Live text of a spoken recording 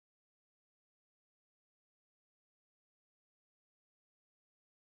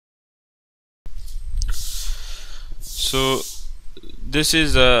So this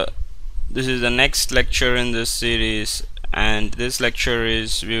is the next lecture in this series, and this lecture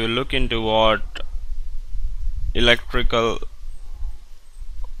is we will look into what electrical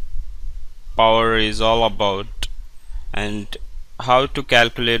power is all about and how to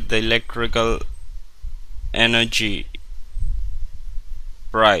calculate the electrical energy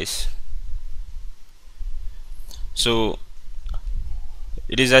price. So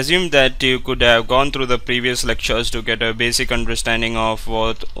it is assumed that you could have gone through the previous lectures to get a basic understanding of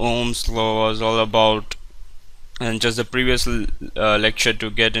what Ohm's law was all about, and just the previous lecture to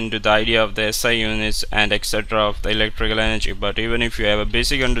get into the idea of the SI units and etc. of the electrical energy. But even if you have a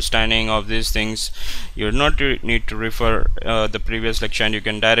basic understanding of these things, you do not need to refer the previous lecture, and you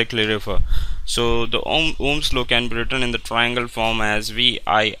can directly refer. So the Ohm's law can be written in the triangle form as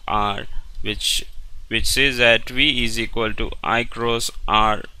VIR, which says that V is equal to I cross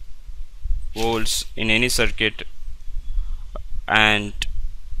R volts in any circuit, and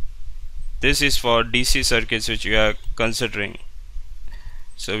this is for DC circuits which we are considering.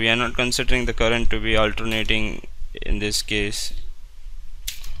 So we are not considering the current to be alternating in this case,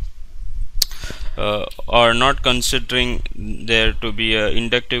 or not considering there to be a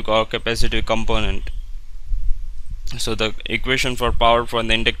inductive or capacitive component. So the equation for power for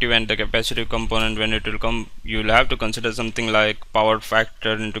the inductive and the capacitive component, when it will come, you will have to consider something like power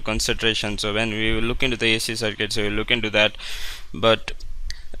factor into consideration. So when we will look into the AC circuits, we will look into that. But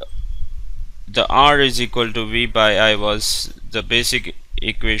the R is equal to V by I was the basic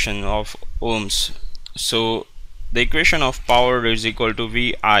equation of Ohm's. So the equation of power is equal to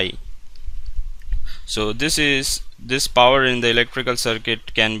VI. So this power in the electrical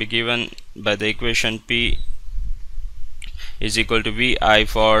circuit can be given by the equation P is equal to VI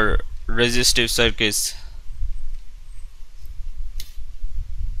for resistive circuits.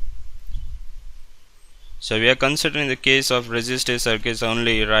 So we are considering the case of resistive circuits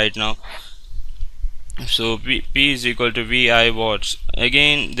only right now. So P is equal to VI watts.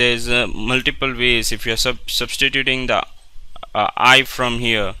 Again, there is multiple ways. If you are substituting the I from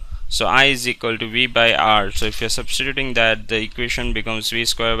here, so I is equal to V by R. So if you are substituting that, the equation becomes V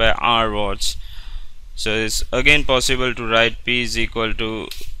square by R watts. So it's again possible to write P is equal to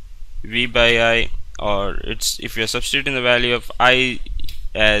V by I, or it's if you are substituting the value of I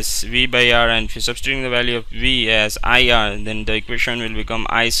as V by R, and if you are substituting the value of V as IR, then the equation will become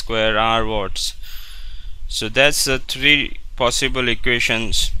I square R watts. So that's the three possible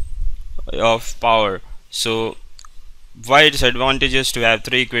equations of power. So why it's advantageous to have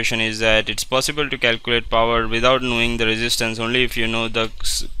three equations is that it's possible to calculate power without knowing the resistance, only if you know the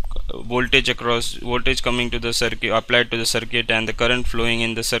voltage coming to the circuit applied to the circuit and the current flowing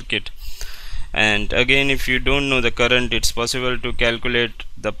in the circuit. And again, if you don't know the current, it's possible to calculate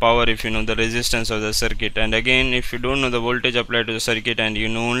the power if you know the resistance of the circuit. And again, if you don't know the voltage applied to the circuit and you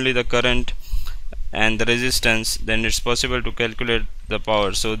know only the current and the resistance, then it's possible to calculate the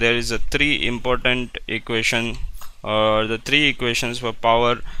power. So there is a three important equation, or the three equations for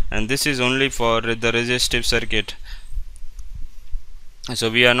power, and this is only for the resistive circuit.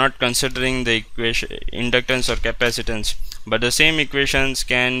 So we are not considering the equation inductance or capacitance, but the same equations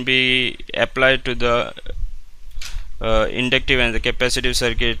can be applied to the inductive and the capacitive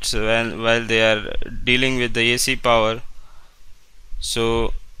circuits while they are dealing with the AC power.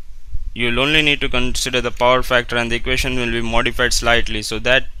 So you'll only need to consider the power factor, and the equation will be modified slightly, so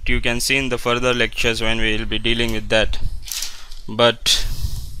that you can see in the further lectures when we will be dealing with that.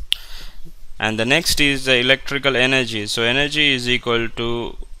 And the next is the electrical energy. So energy is equal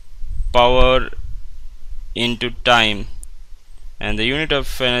to power into time, and the unit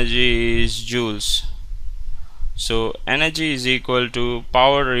of energy is joules. So energy is equal to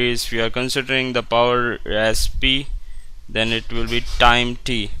power is, if you are considering the power as P, then it will be time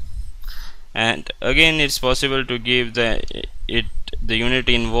T. And again, it's possible to give the unit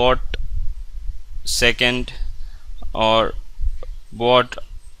in watt second or watt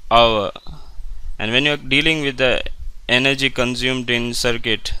hour. And when you are dealing with the energy consumed in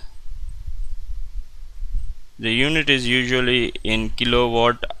circuit, the unit is usually in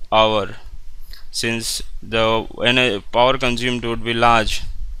kilowatt hour, since the power consumed would be large.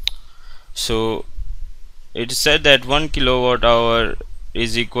 So it is said that 1 kilowatt hour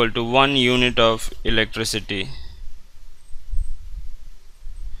is equal to 1 unit of electricity.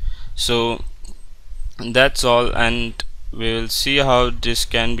 So that's all, and we will see how this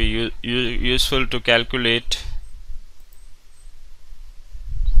can be useful to calculate.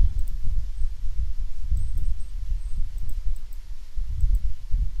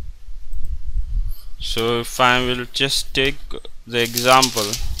 So if I will just take the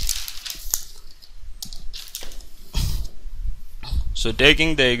example, So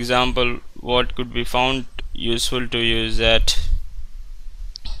taking the example, what could be found useful to you is that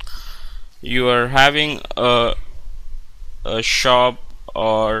you are having a shop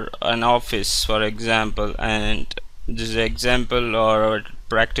or an office, for example, and this is example or a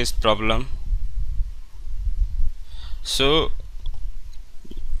practice problem. So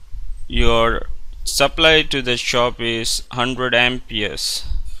your supply to the shop is 100 amperes.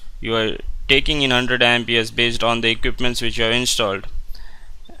 You are taking in 100 amperes based on the equipments which you have installed,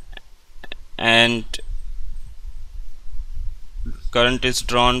 and current is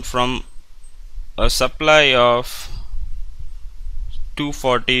drawn from a supply of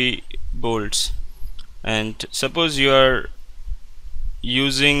 240 volts. And suppose you are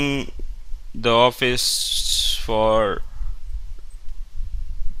using the office for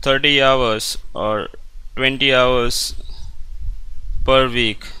 30 hours or 20 hours per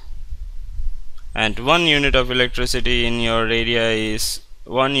week, and 1 unit of electricity in your area is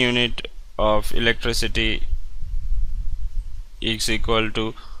 1 unit of electricity is equal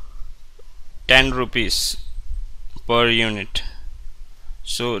to 10 rupees per unit.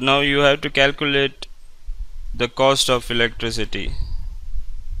 So now you have to calculate the cost of electricity.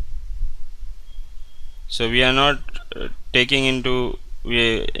 So we are not taking into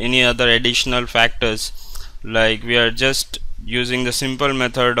any other additional factors, like we are just using the simple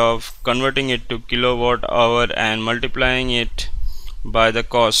method of converting it to kilowatt hour and multiplying it by the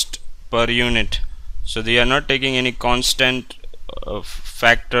cost per unit. So they are not taking any constant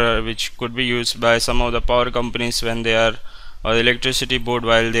factor which could be used by some of the power companies when they are, or the electricity board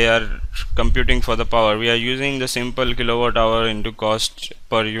while they are computing for the power. We are using the simple kilowatt hour into cost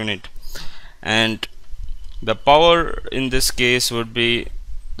per unit. And the power in this case would be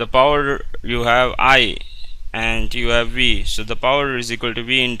the power, you have I and you have V, so the power is equal to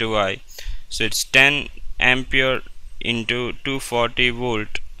V into I. So it's 10 ampere into 240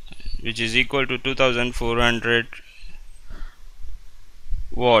 volt, which is equal to 2400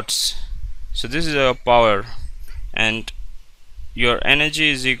 watts. So this is our power, and your energy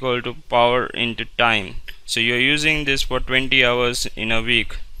is equal to power into time. So you're using this for 20 hours in a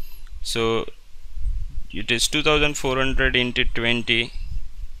week, so it is 2400 into 20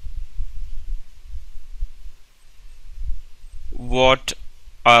 watt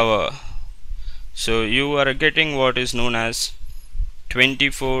hour. So you are getting what is known as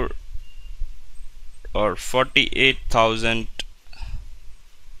 24 or 48,000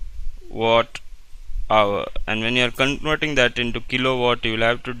 watt hour, and when you are converting that into kilowatt, you will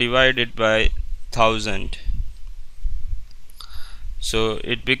have to divide it by 1000. So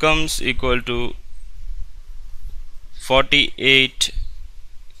it becomes equal to 48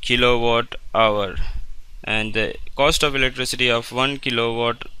 kilowatt hour, and the cost of electricity of 1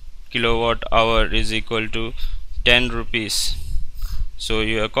 kilowatt hour is equal to 10 rupees. So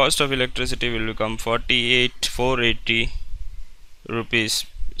your cost of electricity will become 480 rupees,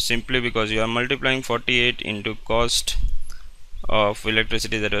 simply because you are multiplying 48 into cost of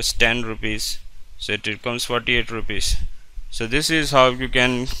electricity, that was 10 rupees, so it becomes 48 rupees. So this is how you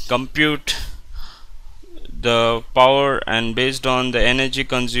can compute the power, and based on the energy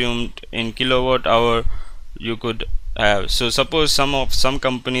consumed in kilowatt hour you could have. So suppose some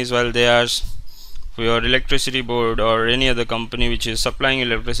companies, while they are for your electricity board or any other company which is supplying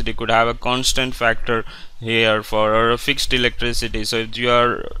electricity, could have a constant factor here for, or a fixed electricity. So if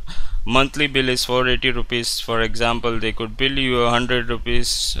your monthly bill is 480 rupees, for example, they could bill you 100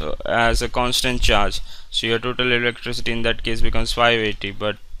 rupees as a constant charge, so your total electricity in that case becomes 580.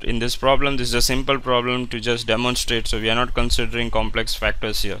 But in this problem, this is a simple problem to just demonstrate, so we are not considering complex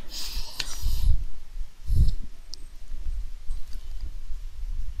factors here.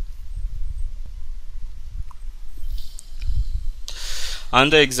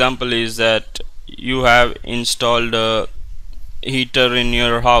 Another example is that you have installed a heater in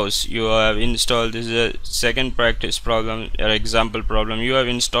your house. You have installed, this is a second practice problem or example problem. You have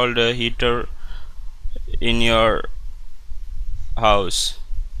installed a heater in your house.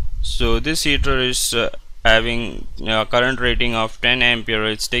 So this heater is having a current rating of 10 ampere.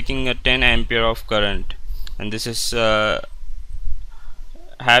 It's taking a 10 ampere of current, and this is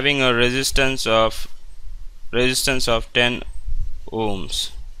having a resistance of 10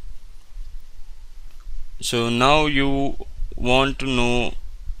 ohms. So now you want to know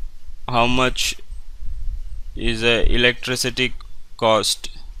how much is the electricity cost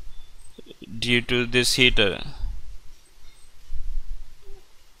due to this heater.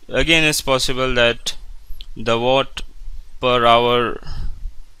 Again, it's possible that the watt per hour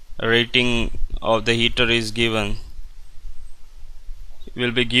rating of the heater is given,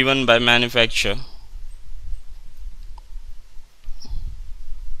 will be given by manufacturer.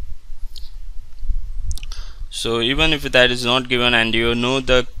 So even if that is not given and you know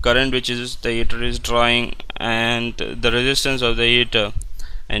the current which is the heater is drawing and the resistance of the heater,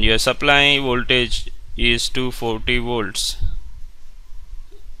 and your supply voltage is 240 volts,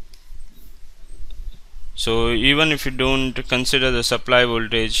 so even if you don't consider the supply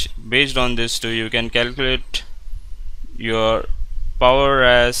voltage, based on this too you can calculate your power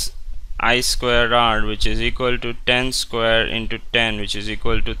as I square R, which is equal to 10 square into 10, which is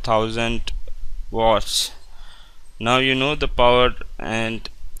equal to 1000 watts. Now you know the power, and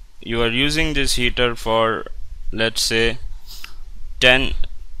you are using this heater for, let's say, 10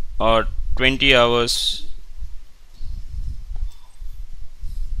 or 20 hours.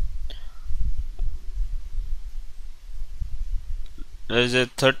 Let's say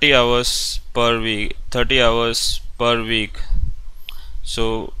 30 hours per week, 30 hours per week.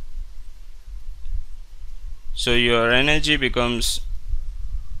 So your energy becomes,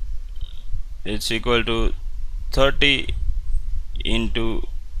 it's equal to 30 into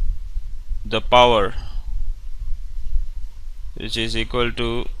the power, which is equal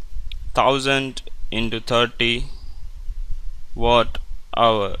to 1000 into 30 watt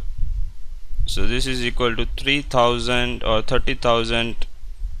hour. So this is equal to 3000 or 30,000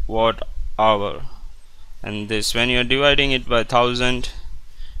 watt hour, and this, when you are dividing it by 1000,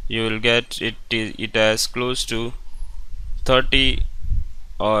 you will get it as close to 30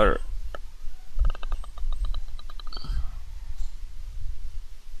 or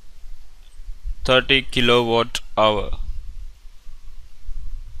 30 kilowatt hour.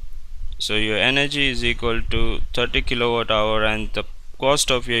 So your energy is equal to 30 kilowatt hour, and the cost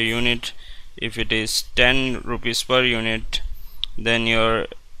of your unit, if it is 10 rupees per unit, then your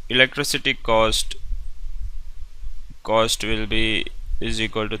electricity cost will be is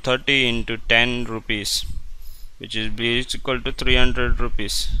equal to 30 into 10 rupees, which is equal to 300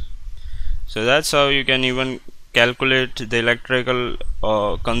 rupees. So that's how you can even calculate the electrical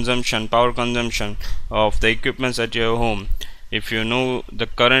consumption, power consumption of the equipments at your home. If you know the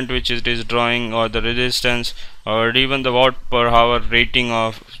current which it is drawing, or the resistance, or even the watt per hour rating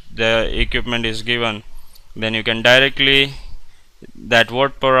of the equipment is given, then you can directly, that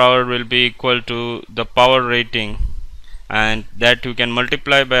watt per hour will be equal to the power rating, and that you can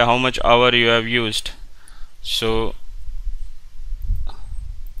multiply by how much hour you have used. So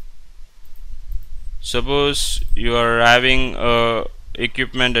suppose you are having a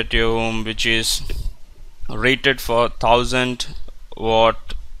equipment at your home which is rated for 1000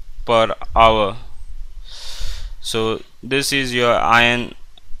 watt per hour. So this is your iron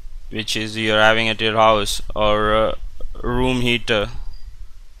which is you are having at your house, or a room heater,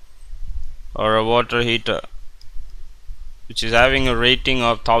 or a water heater, which is having a rating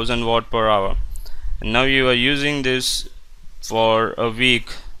of 1000 watt per hour, and now you are using this for a week,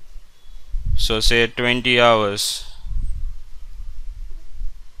 so say 20 hours,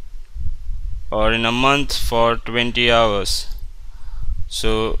 or in a month for 20 hours.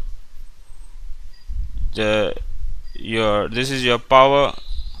 So this is your power,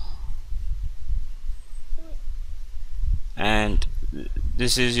 and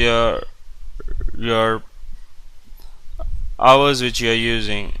this is your hours which you are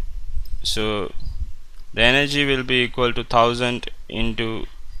using. So the energy will be equal to 1000 into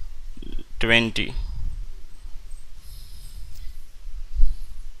 20.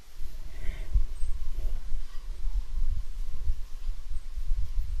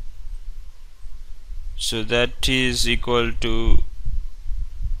 So that is equal to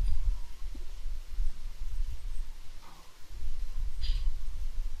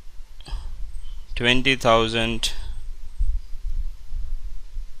 20,000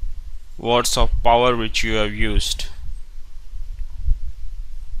 watts of power which you have used.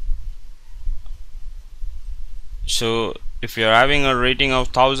 So if you are having a rating of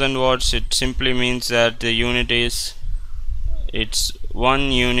 1000 watts, it simply means that the unit is, it's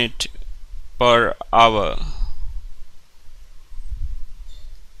 1 unit per hour,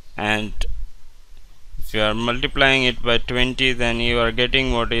 and if you are multiplying it by 20, then you are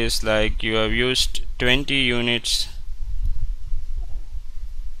getting what is like you have used 20 units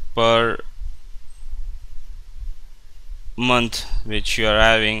per month, which you are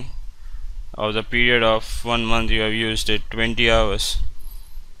having of the period of 1 month. You have used it 20 hours.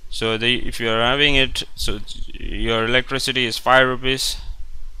 So if you are having it, so your electricity is 5 rupees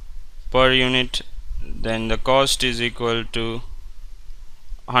per unit, then the cost is equal to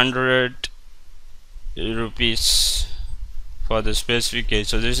 100 rupees for the specific case.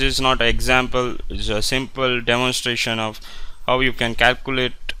 So this is not an example, it's a simple demonstration of how you can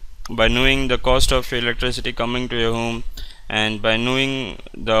calculate by knowing the cost of electricity coming to your home and by knowing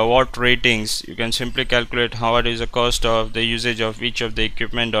the watt ratings you can simply calculate how what is the cost of the usage of each of the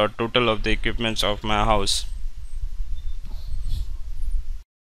equipment or total of the equipments of my house.